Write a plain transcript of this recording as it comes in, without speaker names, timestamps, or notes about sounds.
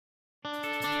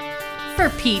For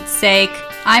Pete's sake.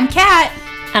 I'm Kat.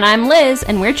 And I'm Liz,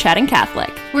 and we're Chatting Catholic.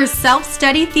 We're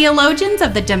self-study theologians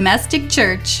of the domestic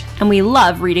church. And we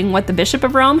love reading what the Bishop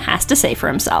of Rome has to say for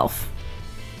himself.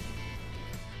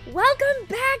 Welcome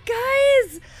back,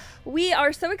 guys! We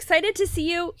are so excited to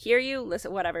see you, hear you,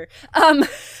 listen, whatever.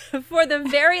 For the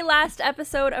very last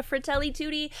episode of Fratelli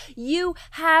Tutti, you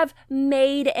have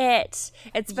made it.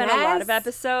 It's been a lot of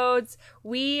episodes.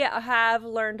 We have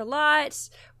learned a lot.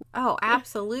 Oh,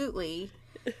 absolutely.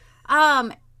 I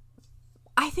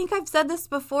think I've said this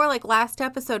before, like last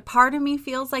episode, part of me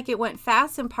feels like it went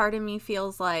fast and part of me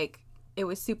feels like it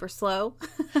was super slow.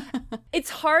 It's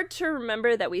hard to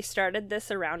remember that we started this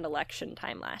around election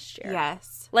time last year.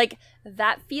 Yes. Like,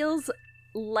 that feels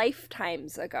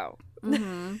lifetimes ago.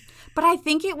 Mm-hmm. But I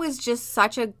think it was just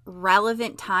such a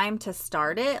relevant time to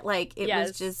start it. Like, it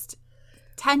was just,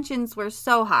 tensions were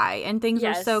so high and things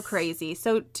were so crazy.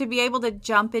 So to be able to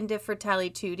jump into Fratelli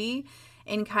Tutti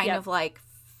and kind of like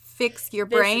fix your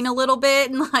brain a little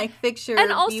bit and like fix your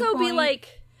and also viewpoint. be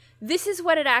like, this is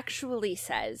what it actually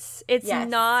says. It's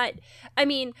not, I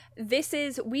mean, this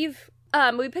is, we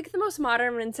picked the most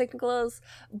modern encyclicals,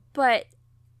 but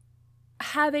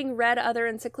having read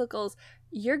other encyclicals,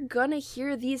 you're gonna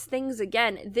hear these things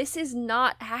again. This is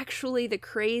not actually the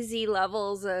crazy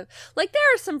levels of, like,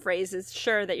 there are some phrases,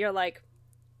 sure, that you're like,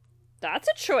 that's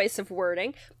a choice of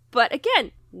wording, but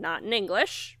again, not in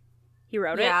English. He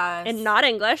wrote it in not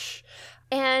English.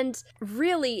 And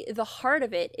really, the heart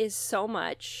of it is so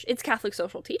much, it's Catholic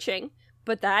social teaching,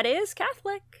 but that is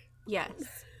Catholic. Yes.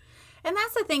 And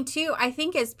that's the thing, too. I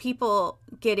think as people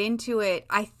get into it,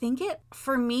 I think it,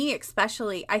 for me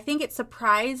especially, I think it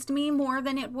surprised me more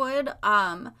than it would.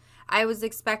 I was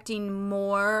expecting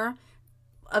more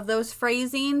of those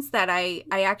phrasings that I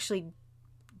actually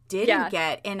didn't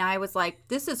get. And I was like,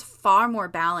 this is far more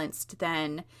balanced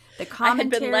than the commentary.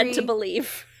 I had been led to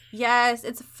believe. Yes,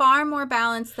 it's far more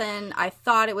balanced than I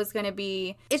thought it was going to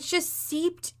be. It's just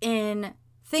seeped in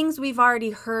things we've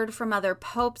already heard from other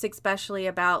popes, especially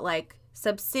about like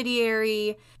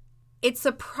subsidiary. It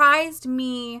surprised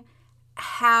me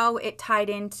how it tied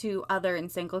into other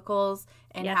encyclicals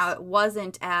and how it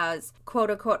wasn't as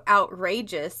quote unquote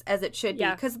outrageous as it should be.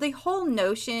 Because the whole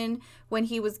notion when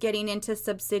he was getting into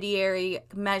subsidiary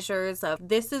measures of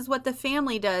this is what the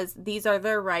family does, these are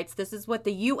their rights, this is what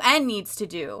the UN needs to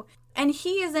do. And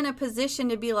he is in a position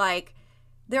to be like,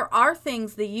 there are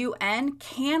things the UN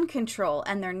can control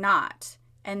and they're not.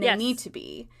 And they need to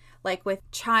be. Like with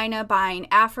China buying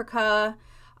Africa.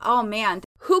 Oh, man.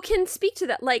 Who can speak to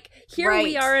that? Like, here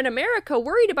we are in America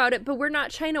worried about it, but we're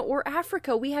not China or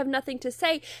Africa. We have nothing to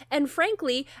say. And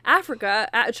frankly,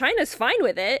 China's fine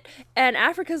with it. And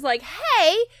Africa's like,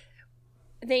 hey,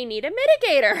 they need a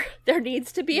mitigator. There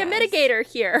needs to be a mitigator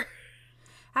here.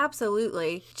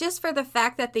 Absolutely. Just for the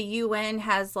fact that the UN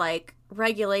has, like,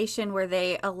 regulation where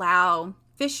they allow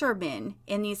fishermen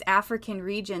in these African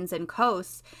regions and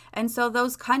coasts. And so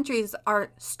those countries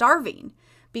are starving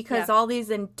because all these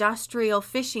industrial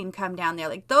fishing come down there.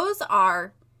 Like, those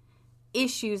are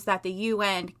issues that the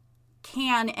UN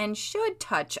can and should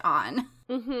touch on.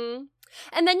 Mm-hmm.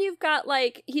 And then you've got,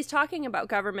 like, he's talking about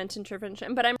government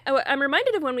intervention, but I'm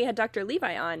reminded of when we had Dr.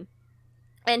 Levi on.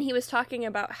 And he was talking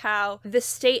about how the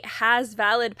state has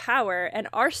valid power and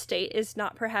our state is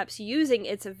not perhaps using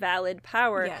its valid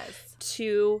power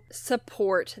to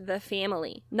support the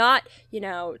family. Not,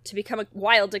 to become a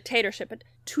wild dictatorship, but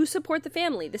to support the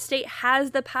family. The state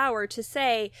has the power to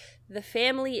say the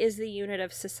family is the unit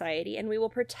of society and we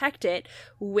will protect it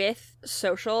with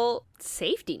social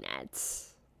safety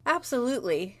nets.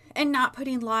 Absolutely. And not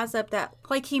putting laws up that,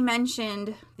 like he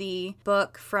mentioned, the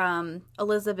book from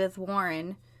Elizabeth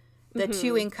Warren, The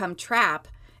Two-Income Trap.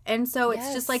 And so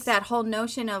it's just like that whole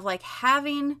notion of like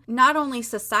having not only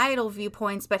societal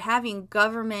viewpoints, but having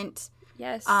government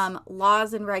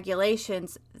laws and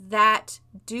regulations that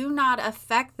do not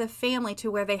affect the family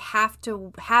to where they have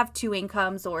to have two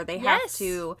incomes or they have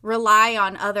to rely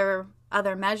on other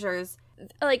measures.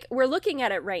 Like, we're looking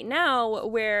at it right now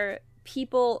where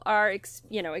people are,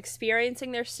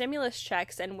 experiencing their stimulus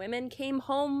checks and women came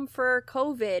home for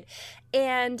COVID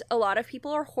and a lot of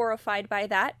people are horrified by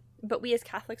that. But we as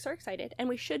Catholics are excited and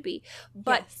we should be.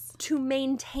 But to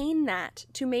maintain that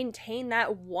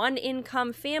one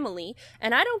income family,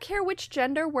 and I don't care which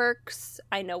gender works.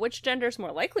 I know which gender is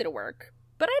more likely to work,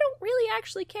 but I don't really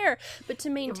actually care. But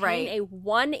to maintain a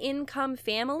one income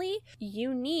family,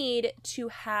 you need to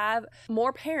have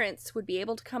more parents would be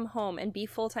able to come home and be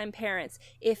full-time parents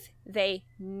if they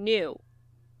knew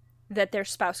that their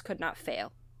spouse could not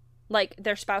fail. Like,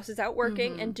 their spouse is out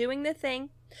working and doing the thing,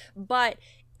 but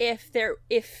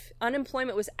if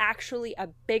unemployment was actually a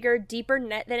bigger, deeper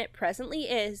net than it presently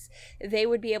is, they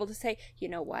would be able to say, you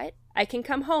know what? I can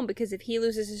come home because if he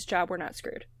loses his job, we're not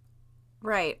screwed.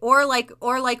 Right. Or like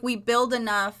we build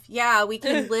enough. Yeah, we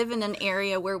can live in an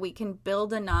area where we can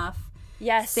build enough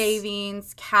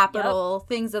savings, capital,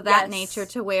 things of that nature,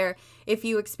 to where if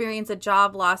you experience a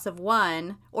job loss of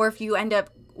one, or if you end up,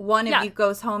 one of you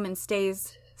goes home and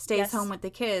stays home with the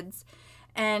kids.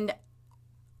 And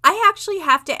I actually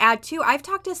have to add too, I've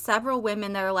talked to several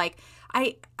women that are like,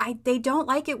 they don't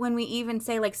like it when we even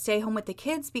say like stay home with the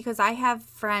kids, because I have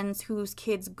friends whose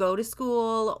kids go to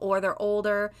school or they're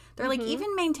older. They're like,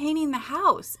 even maintaining the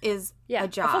house is a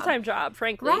job. A full-time job,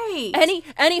 frankly. Right.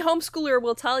 Any homeschooler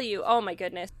will tell you, oh my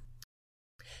goodness.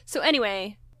 So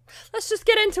anyway, let's just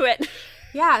get into it.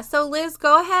 Yeah, so Liz,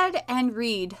 go ahead and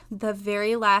read the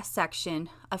very last section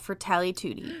of Fratelli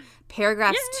Tutti,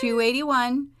 paragraphs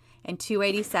 281 and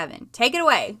 287. Take it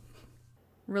away.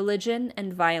 Religion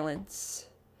and violence.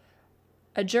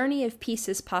 A journey of peace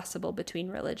is possible between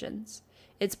religions.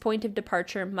 Its point of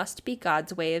departure must be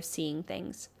God's way of seeing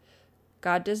things.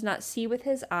 God does not see with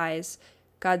his eyes,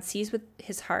 God sees with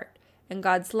his heart, and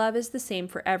God's love is the same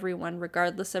for everyone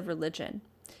regardless of religion.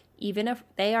 Even if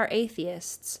they are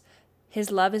atheists,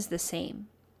 his love is the same.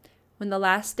 When the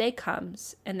last day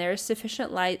comes, and there is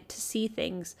sufficient light to see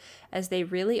things as they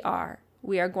really are,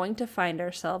 we are going to find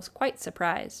ourselves quite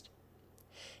surprised.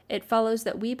 It follows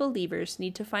that we believers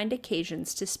need to find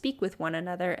occasions to speak with one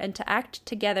another and to act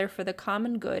together for the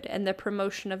common good and the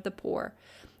promotion of the poor.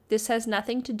 This has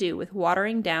nothing to do with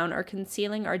watering down or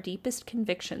concealing our deepest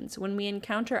convictions when we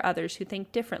encounter others who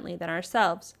think differently than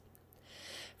ourselves.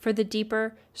 For the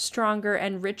deeper, stronger,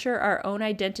 and richer our own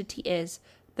identity is,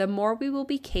 the more we will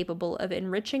be capable of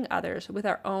enriching others with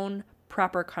our own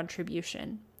proper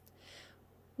contribution.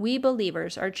 We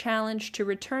believers are challenged to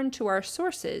return to our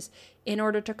sources in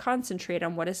order to concentrate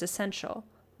on what is essential,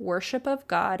 worship of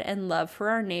God and love for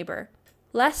our neighbor,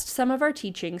 lest some of our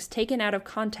teachings taken out of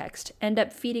context end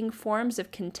up feeding forms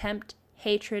of contempt,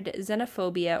 hatred,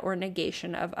 xenophobia, or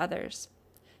negation of others.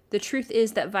 The truth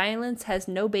is that violence has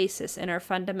no basis in our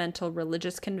fundamental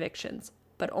religious convictions,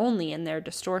 but only in their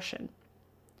distortion.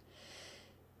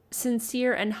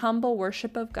 Sincere and humble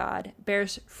worship of God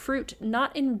bears fruit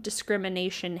not in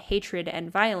discrimination, hatred,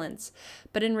 and violence,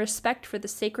 but in respect for the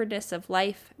sacredness of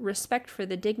life, respect for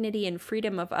the dignity and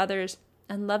freedom of others,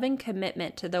 and loving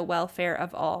commitment to the welfare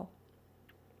of all.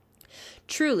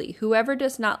 Truly, whoever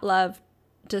does not love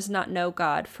does not know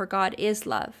God, for God is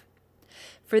love.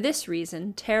 For this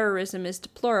reason, terrorism is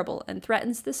deplorable and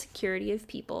threatens the security of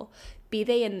people, be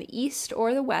they in the East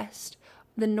or the West,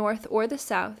 the North or the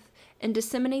South, and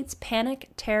disseminates panic,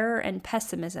 terror, and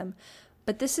pessimism,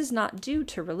 but this is not due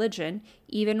to religion,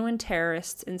 even when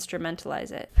terrorists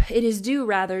instrumentalize it. It is due,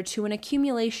 rather, to an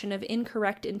accumulation of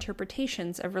incorrect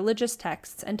interpretations of religious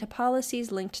texts and to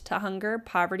policies linked to hunger,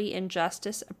 poverty,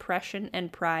 injustice, oppression,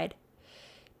 and pride.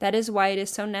 That is why it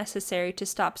is so necessary to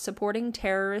stop supporting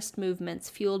terrorist movements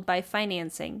fueled by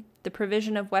financing, the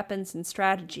provision of weapons and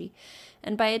strategy,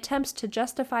 and by attempts to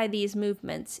justify these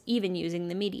movements, even using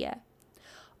the media.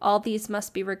 All these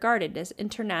must be regarded as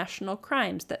international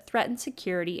crimes that threaten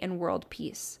security and world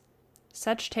peace.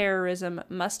 Such terrorism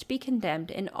must be condemned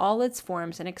in all its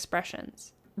forms and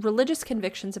expressions. Religious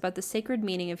convictions about the sacred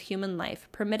meaning of human life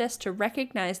permit us to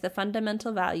recognize the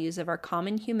fundamental values of our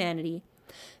common humanity,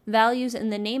 values in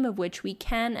the name of which we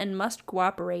can and must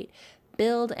cooperate,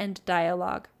 build and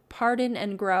dialogue, pardon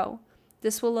and grow.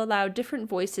 This will allow different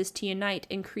voices to unite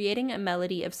in creating a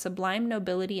melody of sublime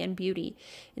nobility and beauty,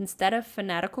 instead of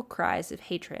fanatical cries of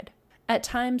hatred. At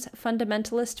times,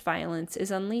 fundamentalist violence is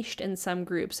unleashed in some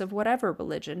groups of whatever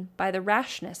religion by the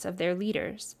rashness of their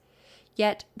leaders.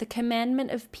 Yet, the commandment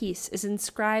of peace is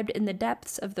inscribed in the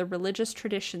depths of the religious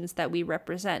traditions that we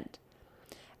represent.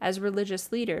 As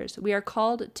religious leaders, we are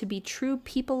called to be true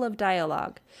people of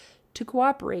dialogue, to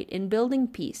cooperate in building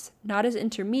peace, not as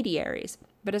intermediaries,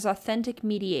 but as authentic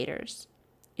mediators.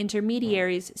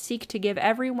 Intermediaries seek to give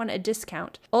everyone a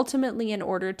discount, ultimately in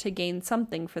order to gain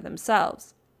something for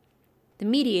themselves. The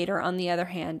mediator, on the other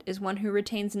hand, is one who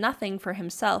retains nothing for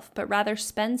himself, but rather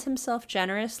spends himself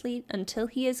generously until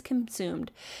he is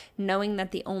consumed, knowing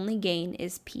that the only gain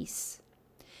is peace.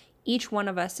 Each one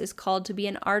of us is called to be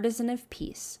an artisan of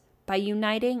peace, by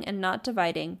uniting and not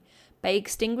dividing, by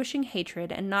extinguishing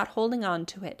hatred and not holding on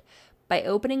to it, by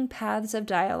opening paths of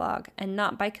dialogue and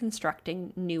not by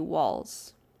constructing new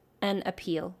walls. An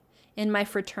appeal. In my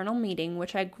fraternal meeting,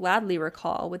 which I gladly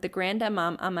recall, with the Grand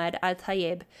Imam Ahmad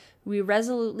al-Tayyib, we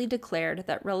resolutely declared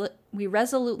that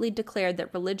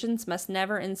religions must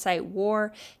never incite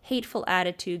war, hateful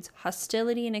attitudes,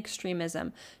 hostility, and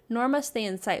extremism, nor must they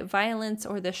incite violence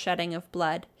or the shedding of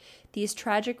blood. These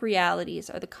tragic realities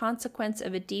are the consequence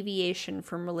of a deviation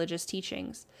from religious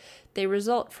teachings. They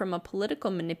result from a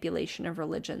political manipulation of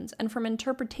religions and from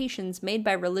interpretations made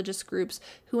by religious groups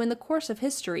who in the course of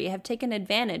history have taken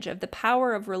advantage of the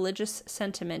power of religious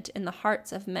sentiment in the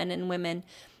hearts of men and women.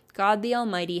 God the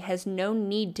Almighty has no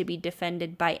need to be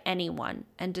defended by anyone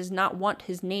and does not want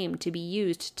his name to be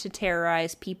used to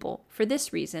terrorize people. For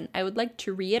this reason, I would like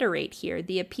to reiterate here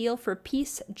the appeal for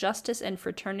peace, justice, and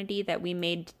fraternity that we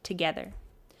made together.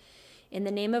 In the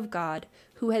name of God,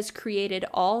 who has created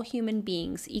all human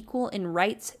beings equal in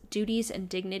rights, duties, and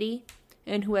dignity,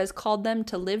 and who has called them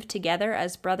to live together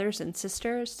as brothers and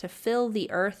sisters, to fill the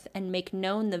earth and make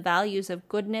known the values of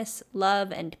goodness,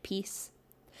 love, and peace.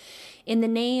 In the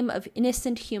name of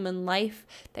innocent human life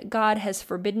that God has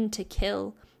forbidden to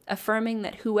kill, affirming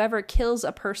that whoever kills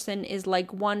a person is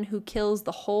like one who kills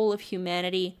the whole of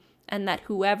humanity, and that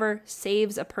whoever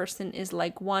saves a person is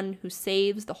like one who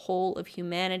saves the whole of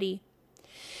humanity.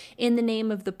 In the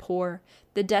name of the poor,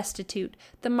 the destitute,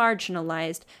 the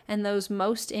marginalized, and those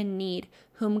most in need,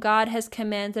 whom God has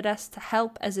commanded us to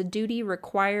help as a duty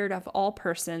required of all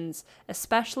persons,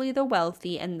 especially the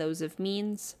wealthy and those of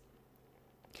means.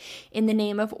 In the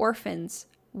name of orphans,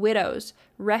 widows,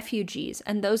 refugees,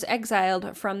 and those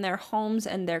exiled from their homes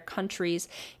and their countries,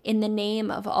 in the name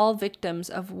of all victims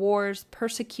of wars,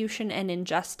 persecution, and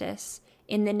injustice,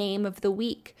 in the name of the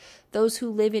weak, those who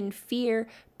live in fear,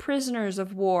 prisoners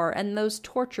of war, and those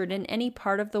tortured in any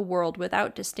part of the world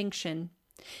without distinction,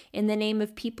 in the name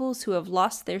of peoples who have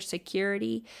lost their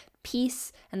security,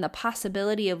 peace, and the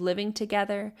possibility of living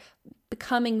together,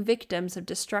 becoming victims of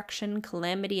destruction,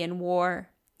 calamity, and war.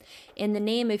 In the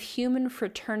name of human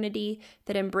fraternity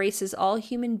that embraces all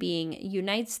human being,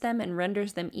 unites them and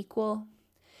renders them equal.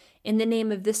 In the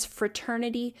name of this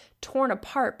fraternity, torn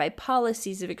apart by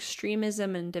policies of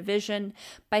extremism and division,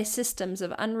 by systems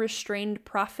of unrestrained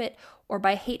profit, or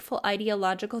by hateful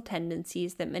ideological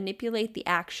tendencies that manipulate the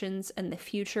actions and the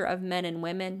future of men and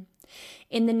women.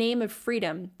 In the name of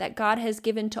freedom that God has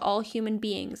given to all human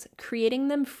beings, creating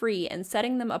them free and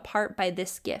setting them apart by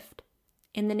this gift.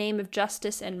 In the name of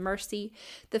justice and mercy,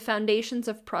 the foundations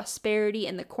of prosperity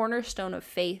and the cornerstone of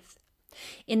faith.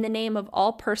 In the name of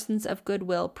all persons of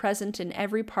goodwill present in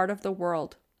every part of the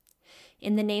world.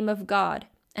 In the name of God,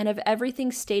 and of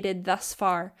everything stated thus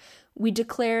far, we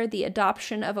declare the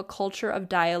adoption of a culture of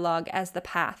dialogue as the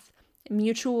path,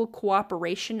 mutual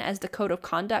cooperation as the code of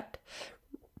conduct,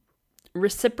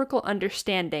 reciprocal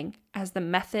understanding as the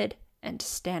method and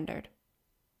standard.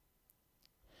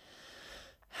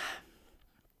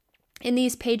 In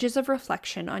these pages of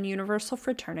reflection on universal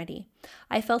fraternity,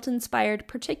 I felt inspired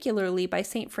particularly by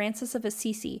St. Francis of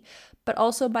Assisi, but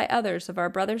also by others of our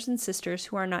brothers and sisters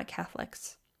who are not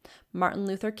Catholics: Martin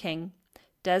Luther King,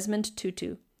 Desmond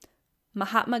Tutu,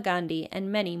 Mahatma Gandhi,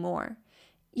 and many more.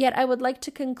 Yet I would like to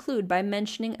conclude by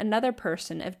mentioning another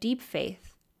person of deep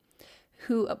faith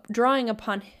who, drawing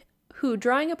upon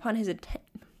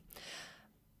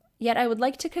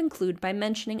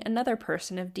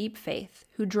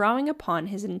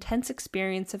his intense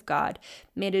experience of God,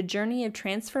 made a journey of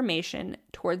transformation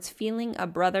towards feeling a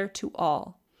brother to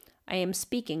all. I am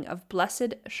speaking of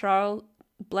Blessed Charles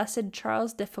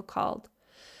de Foucauld.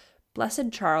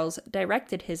 Blessed Charles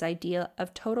directed his idea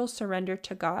of total surrender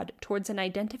to God towards an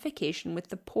identification with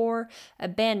the poor,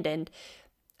 abandoned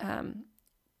in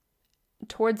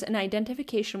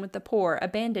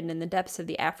the depths of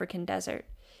the African desert.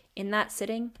 In that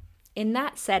setting,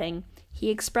 he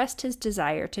expressed his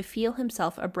desire to feel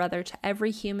himself a brother to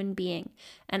every human being,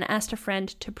 and asked a friend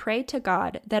to pray to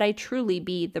God that I truly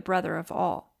be the brother of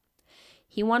all.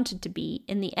 He wanted to be,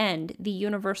 in the end, the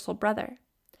universal brother.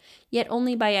 Yet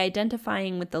only by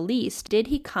identifying with the least did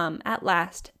he come, at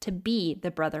last, to be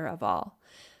the brother of all.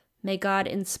 May God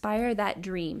inspire that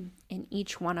dream in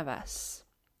each one of us.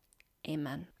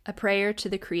 Amen. A prayer to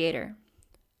the Creator.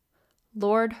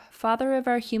 Lord, Father of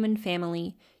our human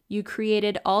family, you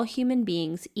created all human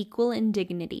beings equal in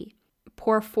dignity.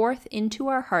 Pour forth into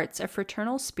our hearts a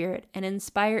fraternal spirit and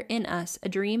inspire in us a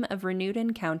dream of renewed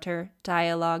encounter,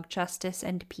 dialogue, justice,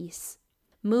 and peace.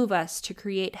 Move us to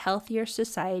create healthier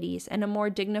societies and a more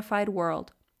dignified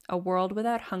world, a world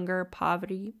without hunger,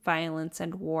 poverty, violence,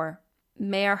 and war.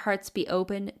 May our hearts be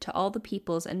open to all the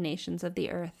peoples and nations of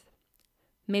the earth.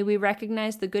 May we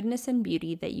recognize the goodness and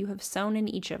beauty that you have sown in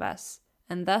each of us,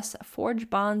 and thus forge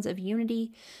bonds of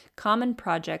unity, common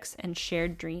projects, and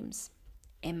shared dreams.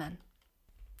 Amen.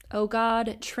 O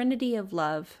God, Trinity of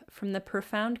love, from the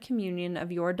profound communion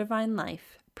of your divine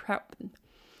life,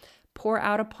 pour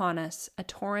out upon us a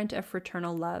torrent of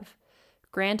fraternal love.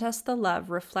 Grant us the love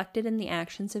reflected in the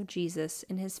actions of Jesus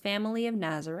in his family of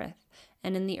Nazareth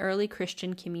and in the early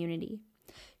Christian community.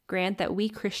 Grant that we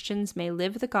Christians may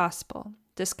live the gospel,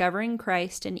 discovering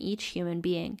Christ in each human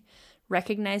being,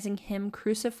 recognizing him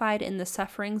crucified in the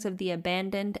sufferings of the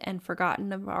abandoned and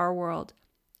forgotten of our world,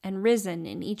 and risen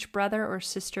in each brother or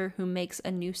sister who makes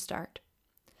a new start.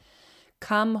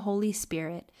 Come, Holy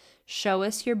Spirit, show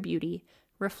us your beauty,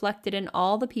 reflected in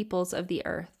all the peoples of the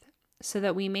earth, so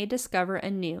that we may discover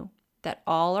anew that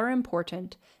all are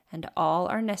important and all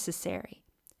are necessary,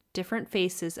 different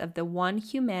faces of the one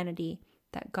humanity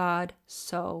that God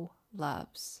so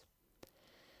loves.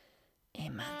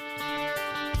 Amen.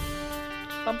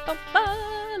 Bum, bum,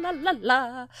 ba, la,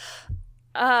 la,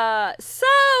 la. So,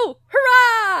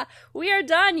 hurrah! We are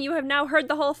done. You have now heard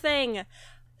the whole thing.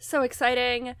 So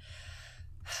exciting.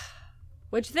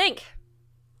 What'd you think?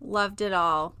 Loved it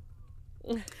all.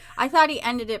 I thought he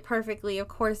ended it perfectly. Of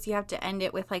course, you have to end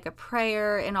it with like a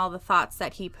prayer and all the thoughts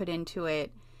that he put into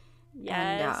it.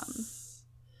 Yes.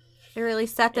 And it really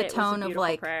set the tone of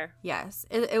like, prayer. Yes,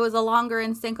 it was a longer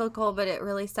encyclical, but it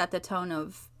really set the tone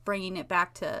of bringing it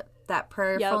back to that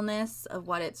prayerfulness of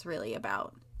what it's really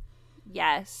about.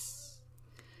 Yes.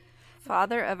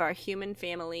 Father of our human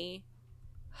family.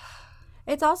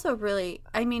 It's also really,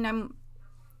 I mean,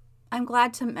 I'm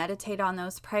glad to meditate on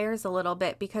those prayers a little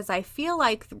bit, because I feel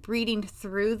like reading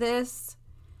through this,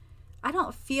 I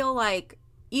don't feel like,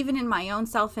 even in my own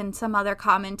self and some other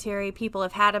commentary people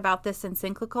have had about this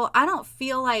encyclical, I don't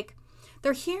feel like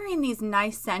they're hearing these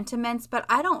nice sentiments, but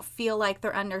I don't feel like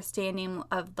they're understanding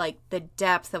of like the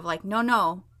depth of like,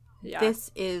 no,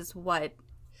 this is what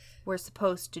we're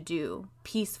supposed to do.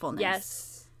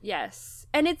 Peacefulness. Yes.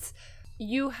 And it's,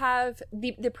 you have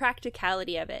the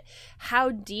practicality of it. How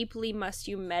deeply must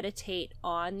you meditate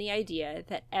on the idea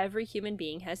that every human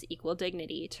being has equal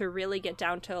dignity to really get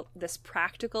down to this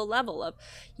practical level of,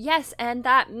 yes, and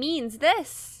that means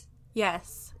this.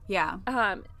 Yes. Yeah.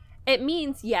 It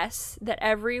means, yes, that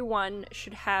everyone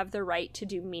should have the right to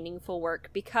do meaningful work,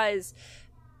 because,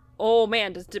 oh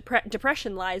man, does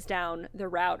depression lies down the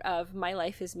route of my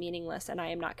life is meaningless and I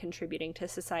am not contributing to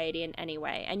society in any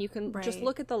way. And you can just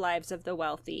look at the lives of the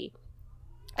wealthy.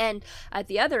 And at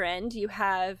the other end, you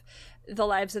have the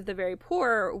lives of the very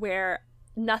poor, where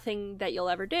nothing that you'll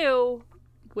ever do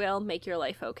will make your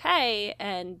life okay.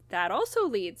 And that also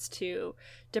leads to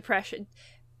depression.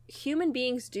 Human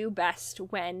beings do best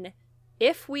when,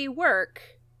 if we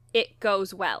work, it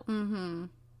goes well. Mm-hmm.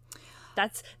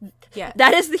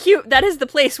 That is the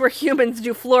place where humans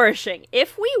do flourishing.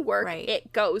 If we work,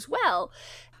 it goes well.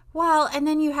 Well, and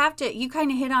then you kind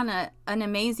of hit on an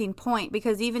amazing point,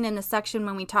 because even in the section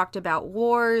when we talked about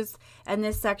wars, and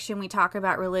this section we talk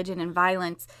about religion and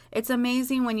violence, it's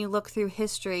amazing when you look through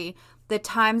history, the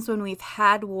times when we've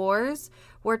had wars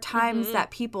were times that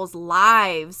people's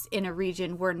lives in a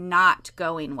region were not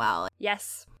going well.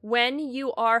 Yes. When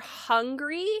you are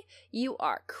hungry, you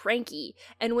are cranky.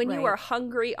 And when you are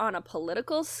hungry on a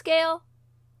political scale,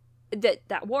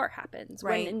 that war happens.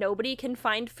 Right. When nobody can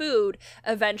find food,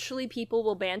 eventually people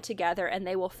will band together and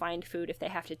they will find food if they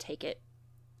have to take it.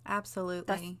 Absolutely.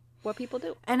 That's what people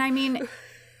do. And I mean,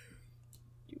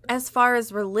 as far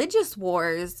as religious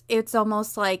wars, it's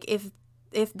almost like if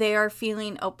they are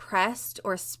feeling oppressed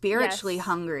or spiritually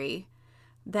hungry,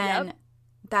 then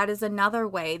that is another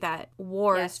way that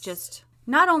wars just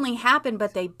not only happen,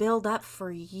 but they build up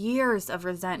for years of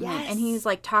resentment. Yes. And he's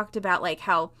like talked about like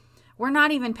how we're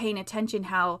not even paying attention,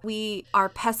 how we are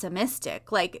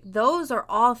pessimistic. Like those are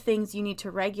all things you need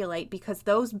to regulate, because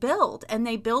those build, and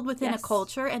they build within a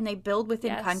culture, and they build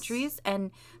within countries,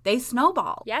 and they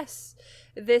snowball. Yes.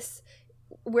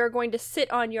 We're going to sit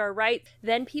on your right.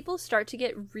 Then people start to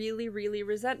get really, really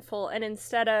resentful. And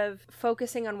instead of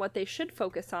focusing on what they should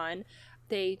focus on,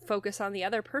 they focus on the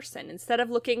other person. Instead of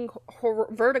looking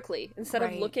vertically, instead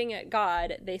of looking at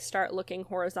God, they start looking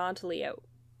horizontally at,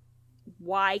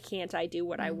 why can't I do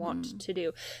what I want to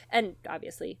do? And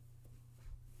obviously,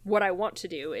 what I want to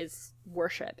do is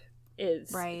worship.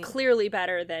 Is clearly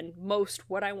better than most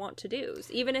what I want to do,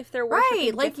 even if they're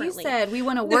worshiping like differently. You said, we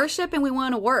want to worship and we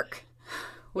want to work.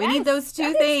 We need those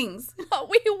two things. What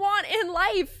we want in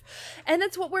life. And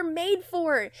that's what we're made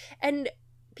for. And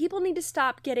people need to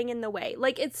stop getting in the way.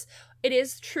 Like it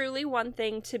is truly one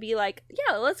thing to be like,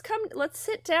 yeah, let's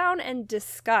sit down and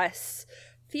discuss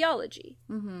theology.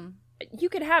 Mm-hmm. you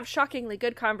could have shockingly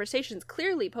good conversations.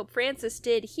 Clearly, Pope Francis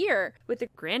did here with the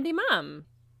Grand Imam.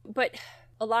 But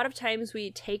a lot of times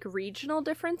we take regional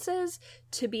differences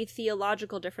to be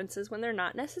theological differences when they're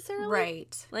not necessarily.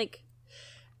 Right. Like,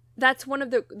 that's one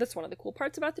of the cool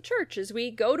parts about the church is we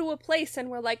go to a place and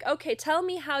we're like, okay, tell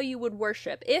me how you would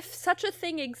worship. If such a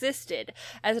thing existed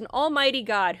as an almighty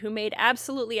God who made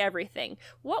absolutely everything,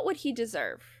 what would he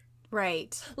deserve?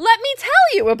 Right. Let me tell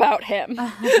you about him.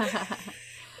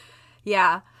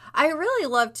 Yeah. I really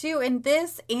love too, and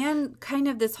this and kind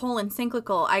of this whole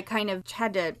encyclical, I kind of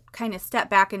had to kind of step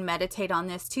back and meditate on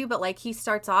this too, but like he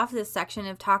starts off this section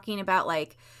of talking about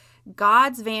like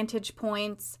God's vantage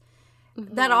points.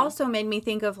 That also made me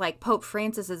think of like Pope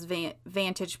Francis's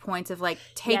vantage points of like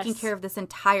taking care of this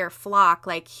entire flock.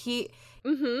 Like his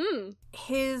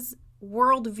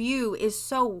worldview is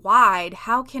so wide.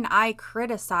 How can I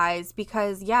criticize?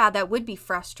 Because that would be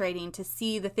frustrating to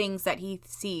see the things that he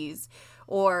sees,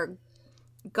 or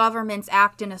governments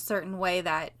act in a certain way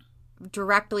that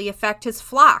directly affect his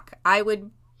flock. It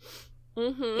would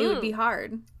be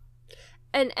hard.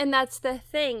 And that's the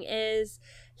thing is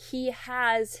he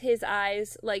has his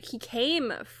eyes, like he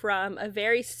came from a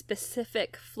very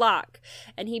specific flock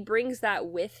and he brings that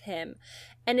with him.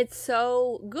 And it's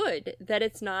so good that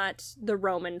it's not the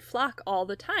Roman flock all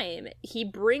the time. He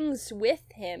brings with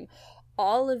him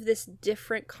all of this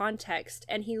different context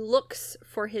and he looks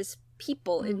for his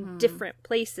people in different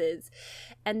places.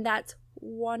 And that's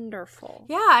wonderful.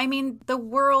 Yeah, I mean, the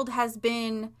world has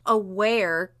been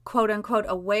aware, quote unquote,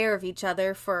 aware of each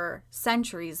other for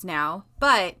centuries now.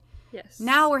 But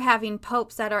now we're having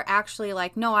popes that are actually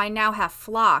like, no, I now have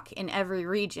flock in every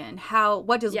region.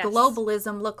 What does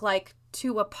globalism look like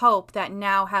to a pope that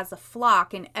now has a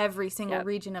flock in every single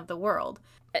region of the world?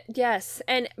 Yes,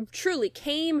 and truly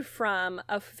came from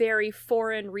a very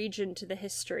foreign region to the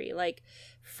history, like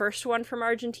first one from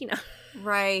Argentina.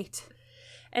 Right.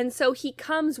 And so he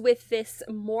comes with this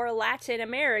more Latin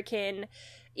American,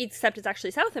 except it's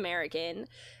actually South American,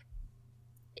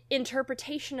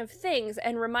 interpretation of things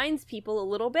and reminds people a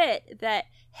little bit that,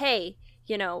 hey,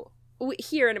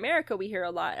 here in America we hear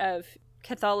a lot of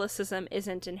Catholicism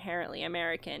isn't inherently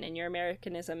American and your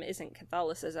Americanism isn't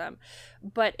Catholicism,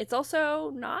 but it's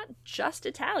also not just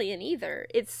Italian either.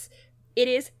 It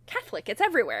is Catholic. It's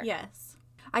everywhere. Yes.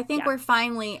 I think we're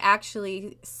finally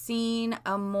actually seeing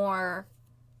a more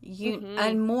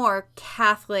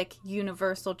Catholic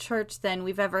universal church than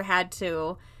we've ever had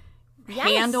to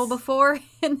handle before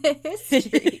in the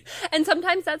history. And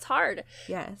sometimes that's hard.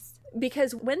 Yes.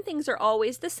 Because when things are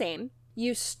always the same,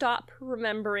 you stop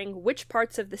remembering which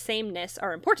parts of the sameness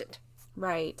are important.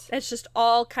 Right. It's just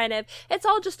all it's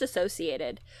all just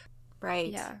associated.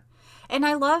 Right. Yeah. And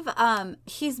I love,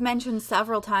 he's mentioned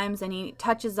several times and he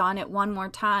touches on it one more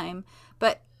time,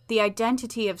 but the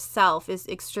identity of self is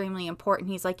extremely important.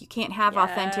 He's like, you can't have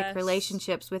authentic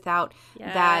relationships without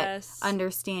that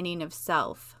understanding of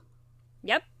self.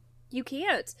 Yep. You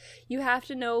can't. You have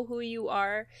to know who you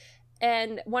are.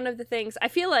 And one of the things, I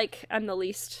feel like I'm the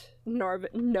least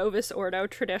Novus Ordo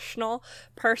traditional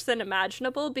person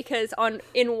imaginable, because on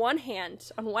one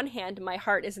hand my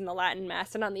heart is in the Latin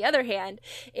Mass, and on the other hand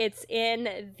it's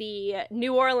in the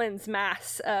New Orleans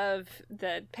Mass of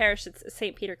the parish at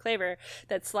St. Peter Claver.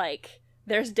 That's like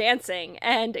there's dancing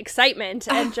and excitement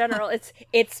and general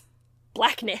it's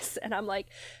blackness, and I'm like,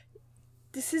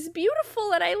 this is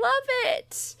beautiful and I love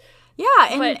it. Yeah,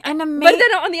 but then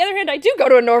on the other hand, I do go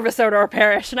to a Novus Ordo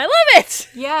parish, and I love it.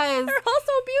 Yes. They're all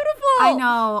so beautiful. I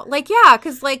know. Like, yeah,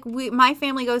 because, like, my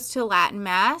family goes to Latin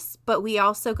Mass, but we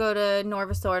also go to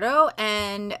Novus Ordo,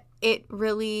 and it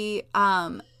really,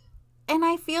 and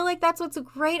I feel like that's what's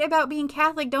great about being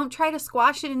Catholic. Don't try to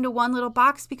squash it into one little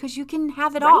box, because you can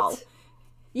have it all.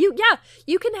 You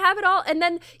can have it all, and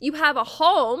then you have a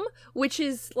home, which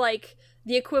is, like,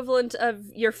 the equivalent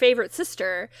of your favorite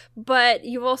sister, but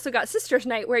you've also got Sisters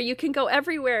Night where you can go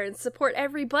everywhere and support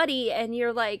everybody, and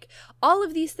you're like, all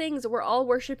of these things, we're all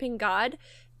worshiping God,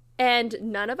 and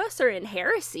none of us are in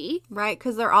heresy. Right,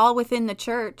 because they're all within the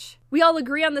church. We all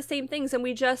agree on the same things, and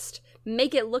we just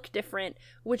make it look different,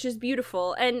 which is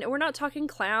beautiful. And we're not talking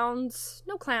clowns.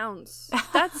 No clowns.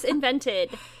 That's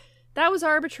invented. That was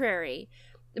arbitrary.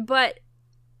 But,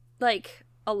 like,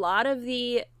 a lot of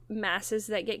the masses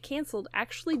that get canceled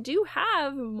actually do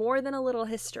have more than a little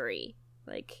history.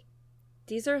 Like,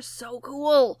 these are so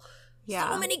cool.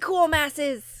 Yeah. So many cool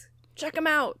masses. Check them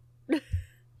out.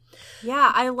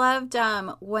 Yeah, I loved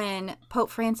when Pope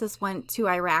Francis went to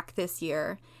Iraq this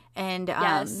year. And,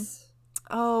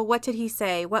 what did he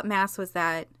say? What mass was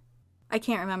that? I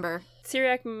can't remember.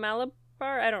 Syriac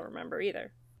Malabar? I don't remember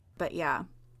either. But yeah.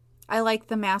 I like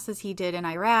the masses he did in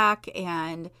Iraq,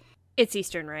 and It's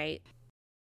Eastern Rite.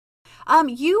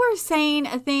 you were saying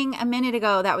a thing a minute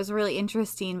ago that was really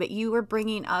interesting, but you were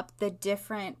bringing up the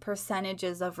different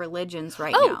percentages of religions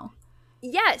now.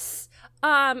 Yes.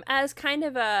 As kind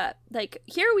of a, like,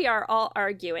 here we are all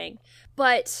arguing,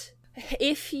 but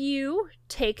if you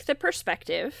take the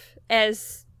perspective,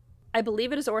 as I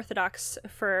believe it is orthodox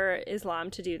for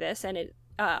Islam to do this, and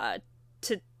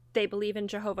they believe in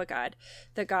Jehovah God,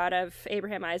 the God of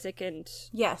Abraham, Isaac, and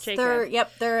Yes, Jacob.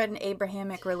 they're an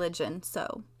Abrahamic religion,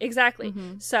 so. Exactly.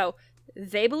 Mm-hmm. So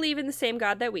they believe in the same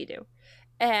God that we do.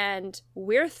 And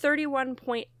we're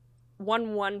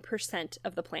 31.11%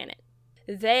 of the planet.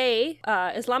 They,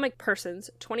 Islamic persons,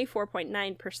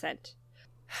 24.9%.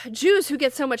 Jews who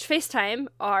get so much FaceTime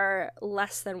are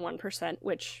less than 1%,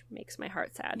 which makes my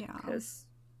heart sad. Because,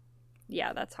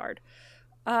 yeah, that's hard.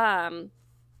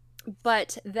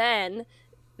 But then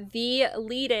the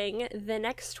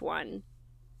next one.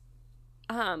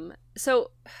 So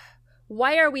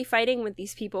why are we fighting with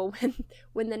these people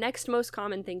when the next most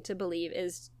common thing to believe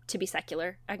is to be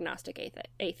secular, agnostic,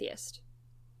 atheist?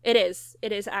 It is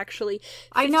actually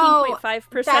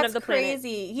 15.5% of the planet. That's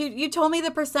crazy. You told me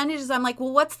the percentages. I'm like,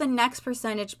 well, what's the next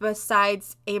percentage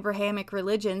besides Abrahamic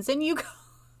religions? And you go,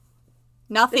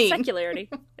 nothing. It's secularity.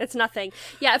 It's nothing.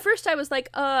 Yeah, at first I was like,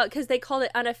 because they called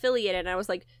it unaffiliated, and I was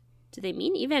like, do they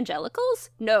mean evangelicals?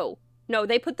 No,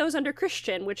 they put those under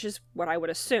Christian, which is what I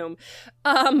would assume.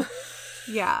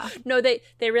 Yeah. No, they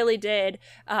really did.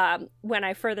 When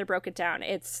I further broke it down,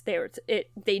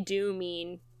 they do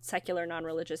mean secular,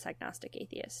 non-religious, agnostic,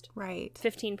 atheist. Right.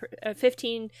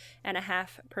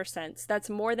 15.5%. That's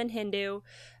more than Hindu.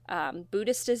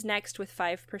 Buddhist is next with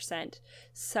 5%.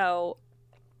 So,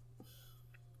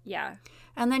 yeah.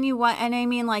 And then you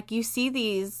see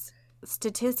these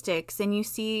statistics and you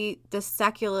see the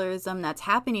secularism that's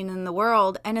happening in the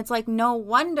world, and it's like, no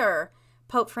wonder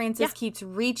Pope Francis keeps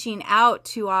reaching out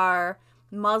to our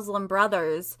Muslim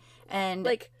brothers and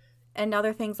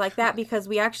other things like that, because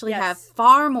we actually have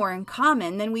far more in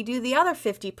common than we do the other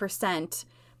 50%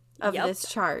 of this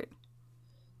chart.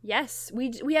 Yes,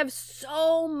 we have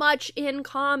so much in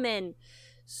common.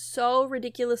 So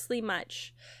ridiculously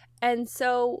much. And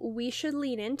so we should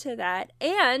lean into that.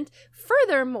 And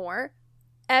furthermore,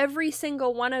 every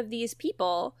single one of these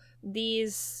people,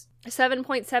 these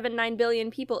 7.79 billion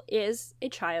people, is a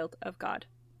child of God.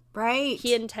 Right.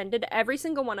 He intended every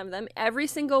single one of them. Every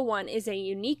single one is a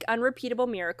unique, unrepeatable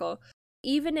miracle.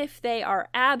 Even if they are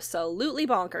absolutely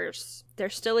bonkers, they're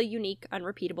still a unique,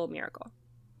 unrepeatable miracle.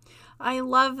 I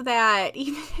love that.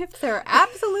 Even if they're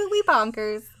absolutely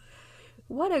bonkers.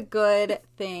 What a good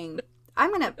thing. I'm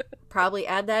going to probably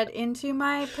add that into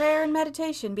my prayer and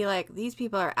meditation. Be like, these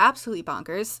people are absolutely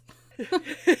bonkers.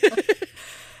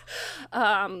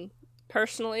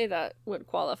 Personally, that would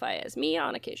qualify as me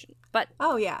on occasion. But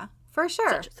oh, yeah, for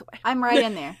sure. I'm right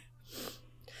in there.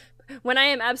 When I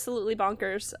am absolutely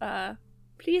bonkers,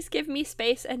 please give me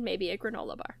space and maybe a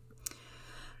granola bar.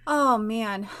 Oh,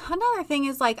 man. Another thing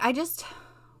is,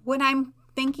 when I'm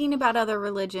thinking about other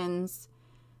religions,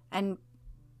 and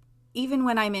even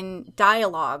when I'm in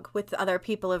dialogue with other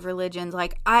people of religions,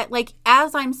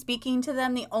 as I'm speaking to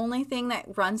them, the only thing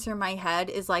that runs through my head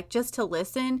is just to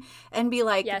listen and be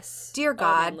like, yes, dear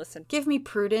God, give me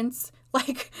prudence.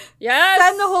 Send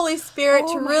the Holy Spirit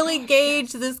to really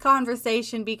gauge this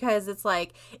conversation, because it's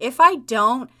like, if I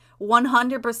don't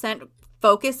 100%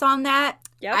 focus on that,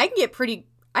 I can get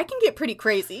pretty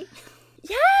crazy.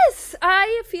 Yes,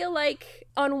 I feel like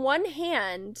on one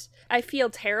hand, I feel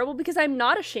terrible because I'm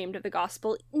not ashamed of the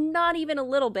gospel, not even a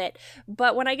little bit.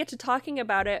 But when I get to talking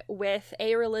about it with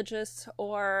a religious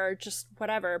or just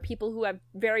whatever, people who have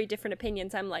very different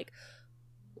opinions, I'm like,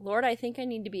 Lord, I think I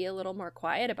need to be a little more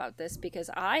quiet about this because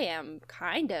I am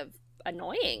kind of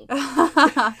annoying.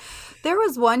 There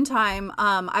was one time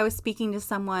I was speaking to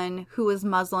someone who was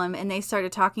Muslim, and they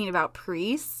started talking about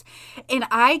priests, and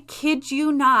I kid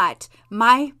you not,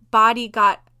 my body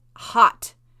got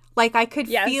hot. I could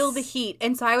feel the heat,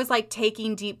 and so I was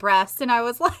taking deep breaths, and I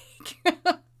was like,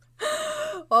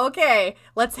 okay,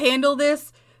 let's handle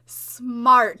this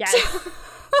smart. Yes.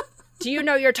 Do you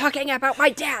know you're talking about my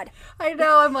dad? I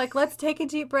know. I'm like, let's take a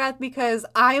deep breath, because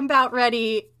I am about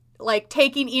ready,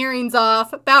 taking earrings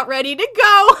off, about ready to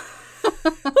go.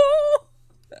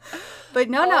 But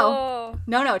no.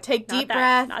 Take deep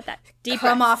breath. Not that.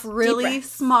 Come off really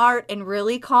smart and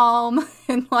really calm,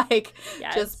 and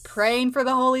just praying for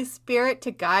the Holy Spirit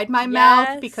to guide my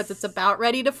mouth, because it's about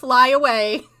ready to fly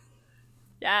away.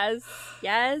 Yes.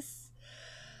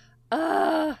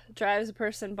 Drives a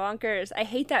person bonkers. I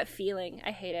hate that feeling.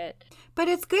 I hate it. But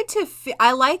it's good to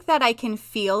I like that I can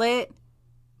feel it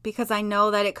because I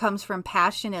know that it comes from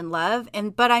passion and love,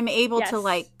 but I'm able to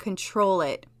like control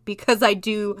it because I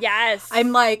do. Yes.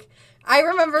 I'm like, I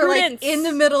remember Prudence. like in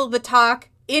the middle of the talk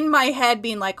in my head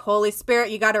being like, Holy Spirit,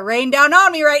 you got to rain down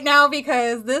on me right now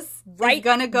because this is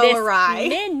going to go awry.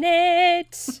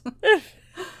 Minute.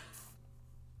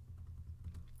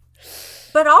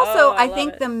 But also, I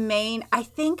I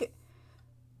think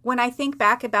when I think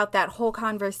back about that whole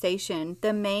conversation,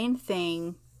 the main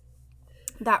thing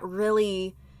that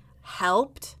really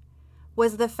helped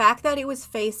was the fact that it was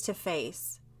face to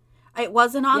face. It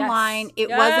wasn't online. Yes. It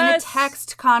wasn't a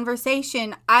text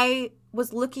conversation. I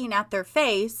was looking at their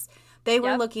face. They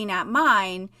were looking at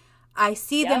mine. I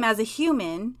see them as a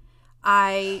human.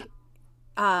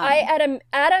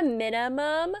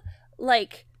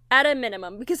 At a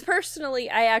minimum, because personally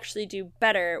I actually do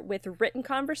better with written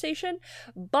conversation,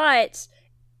 but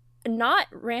not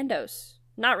randos.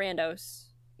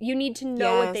 You need to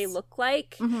know what they look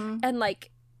like and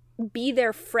like be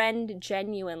their friend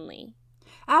genuinely.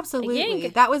 Absolutely.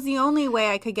 That was the only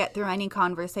way I could get through any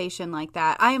conversation like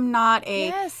that. I am not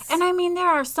and I mean, there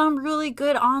are some really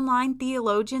good online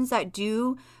theologians that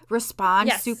do respond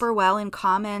super well in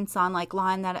comments on like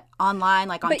online,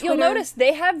 like on Twitter. But you'll notice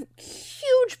they have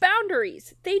huge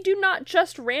boundaries. They do not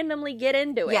just randomly get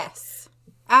into it. Yes,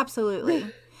 absolutely.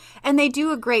 And they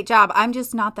do a great job. I'm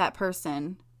just not that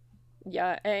person.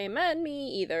 Yeah, amen, me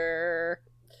either.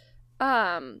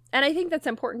 And I think that's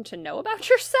important to know about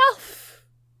yourself.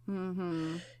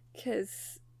 Mm-hmm.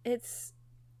 Because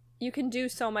you can do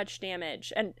so much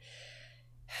damage. And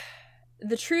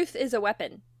the truth is a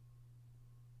weapon.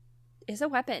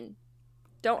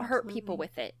 Don't hurt people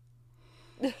with it.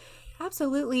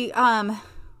 Absolutely. What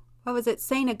was it?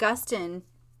 St. Augustine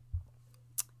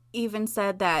even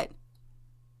said that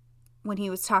when he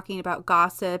was talking about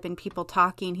gossip and people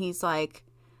talking, he's like,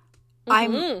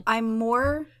 I'm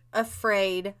more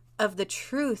afraid of the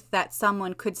truth that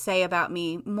someone could say about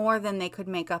me more than they could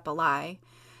make up a lie.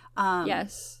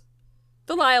 Yes.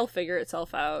 The lie will figure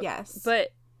itself out. Yes.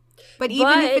 But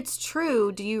even if it's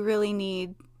true, do you really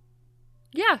need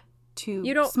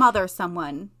to smother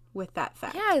someone with that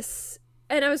fact? Yes.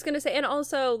 And I was going to say, and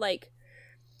also, like,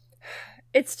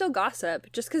 it's still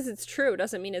gossip. Just because it's true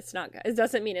doesn't mean it's not. It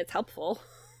doesn't mean it's helpful.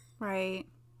 Right.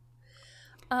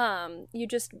 You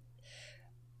just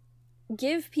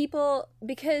give people,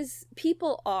 because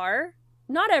people are,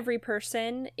 not every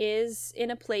person is in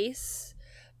a place,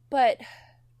 but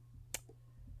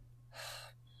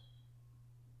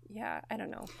I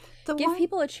don't know. Give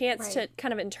people a chance to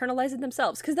kind of internalize it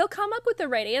themselves, because they'll come up with the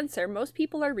right answer. Most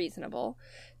people are reasonable.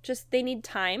 Just they need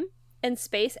time and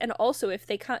space, and also if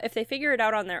they figure it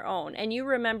out on their own, and you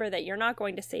remember that you're not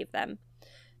going to save them.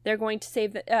 They're going to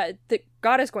save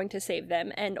God is going to save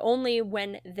them, and only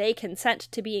when they consent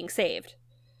to being saved.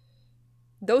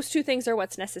 Those two things are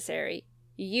what's necessary.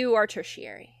 You are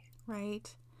tertiary.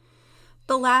 Right.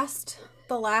 The last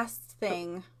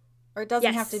thing, or it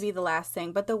doesn't have to be the last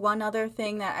thing, but the one other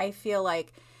thing that I feel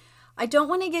like I don't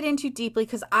want to get into deeply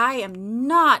because I am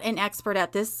not an expert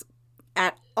at this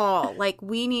at all. Like,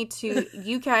 we need to,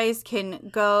 you guys can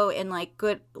go and like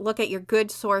look at your good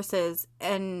sources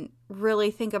and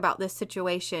really think about this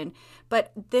situation.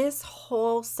 But this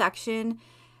whole section,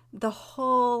 the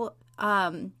whole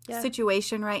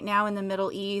situation right now in the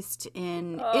Middle East,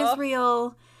 in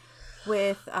Israel,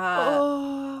 with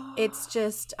it's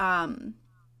just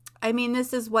I mean,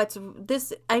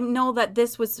 I know that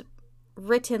this was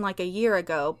written like a year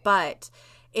ago, but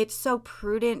it's so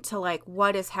prudent to like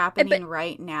what is happening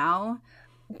right now.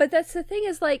 But that's the thing,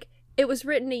 is like, it was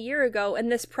written a year ago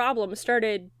and this problem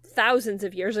started thousands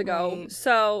of years ago. Right.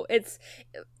 So it's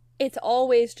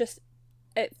always just,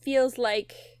 it feels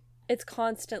like it's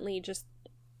constantly just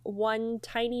one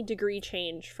tiny degree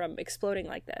change from exploding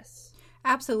like this.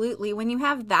 Absolutely. When you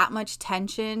have that much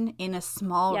tension in a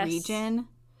small region.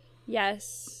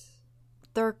 Yes.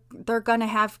 They're going to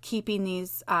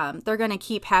they're going to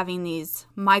keep having these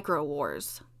micro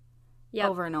wars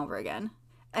over and over again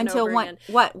until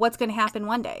what's going to happen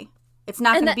one day. It's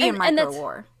not going to be a micro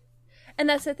war. And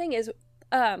that's the thing, is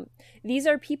these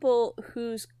are people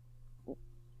who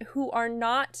are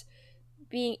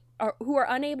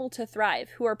unable to thrive,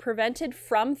 who are prevented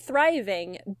from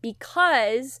thriving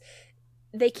because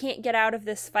they can't get out of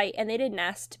this fight, and they didn't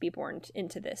ask to be born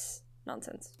into this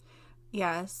nonsense.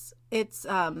 Yes. It's,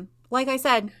 like I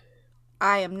said,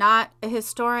 I am not a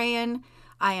historian.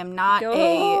 I am not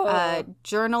a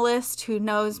journalist who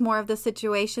knows more of the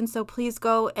situation. So please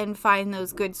go and find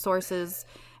those good sources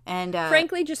And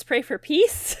frankly, just pray for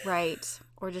peace. Right.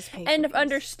 Or just pay and for of peace.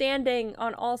 understanding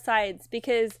on all sides,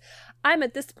 because I'm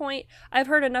at this point, I've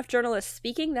heard enough journalists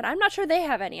speaking that I'm not sure they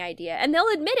have any idea, and they'll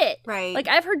admit it. Right. Like,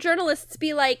 I've heard journalists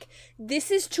be like, this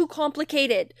is too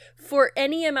complicated for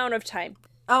any amount of time.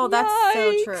 Oh, that's Yikes.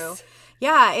 so true.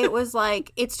 Yeah, it was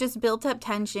like, it's just built up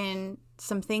tension.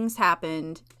 Some things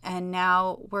happened, and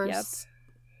now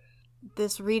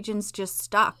this region's just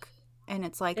stuck. And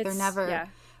it's like, they're never,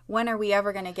 when are we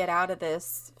ever going to get out of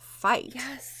this fight?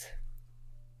 Yes.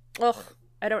 Ugh,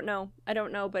 I don't know,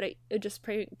 but it just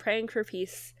praying for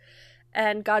peace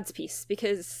and God's peace,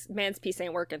 because man's peace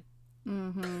ain't working.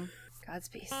 Mm-hmm. God's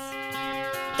peace.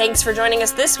 Thanks for joining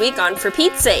us this week on For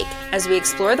Pete's Sake, as we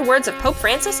explore the words of Pope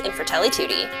Francis in Fratelli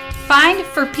Tutti. Find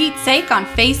For Pete's Sake on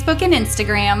Facebook and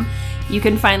Instagram. You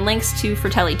can find links to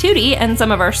Fratelli Tutti and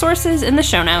some of our sources in the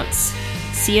show notes.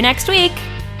 See you next week.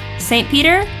 St.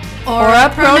 Peter,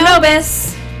 Ora pro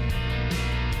nobis.